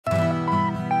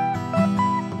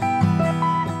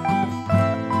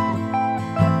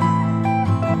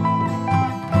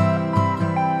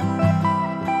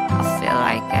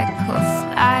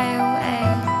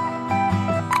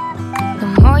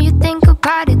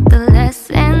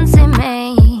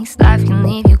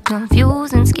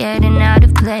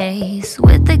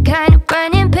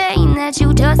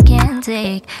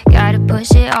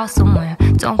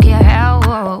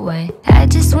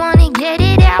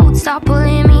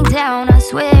down. I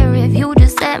swear if you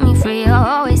just set me free, I'll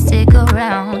always stick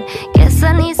around. Guess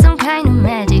I need some kind of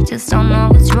magic, just don't know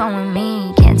what's wrong with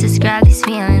me. Can't describe these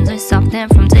feelings or something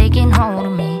from taking hold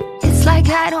of me. It's like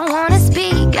I don't wanna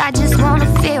speak, I just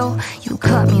wanna feel. You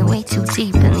cut me way too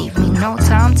deep and leave me no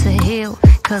time to heal.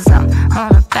 Cause I'm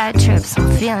on a bad trip, some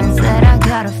feelings that I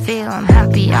gotta feel. I'm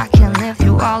happy I can live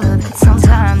through all of it.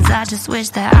 Sometimes I just wish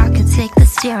that I could take the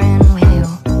steering wheel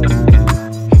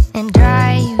and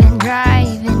drive and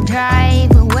drive and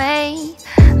drive away.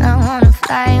 I wanna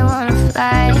fly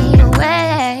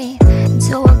away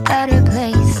to a better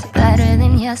place, better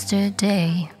than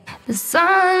yesterday. The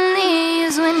sun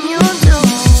leaves when you do.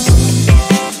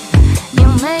 You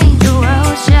make the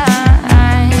world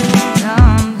shine.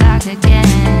 Come back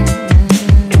again.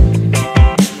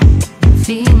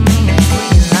 Feed me a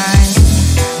sweet line.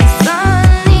 The sun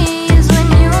leaves when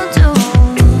you do.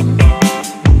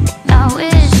 I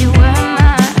wish you were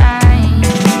mine.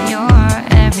 You're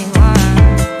everyone.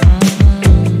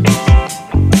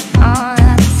 All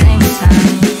at the same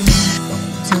time.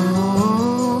 Do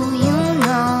you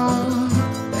know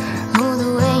who the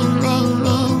way you make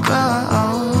me grow?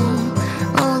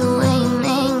 Oh, the way you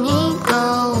make me go,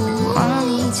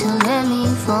 only to let me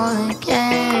fall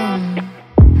again.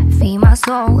 Feed my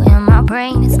soul and my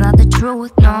brain, it's not the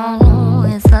truth, no.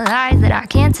 It's the lies that I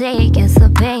can't take, it's the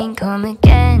pain, come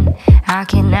again. I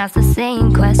can ask the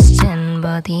same question,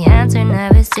 but the answer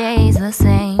never stays the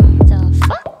same. The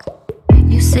fuck?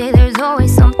 You say there's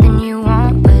always something you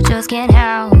want, but just can't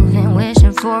have. And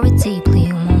wishing for it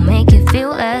deeply won't make it feel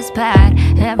less bad.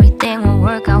 Everything will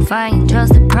work out fine,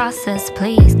 trust the process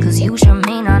please. Cause you sure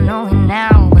may not know it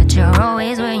now, but you're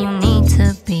always where you need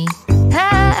to be.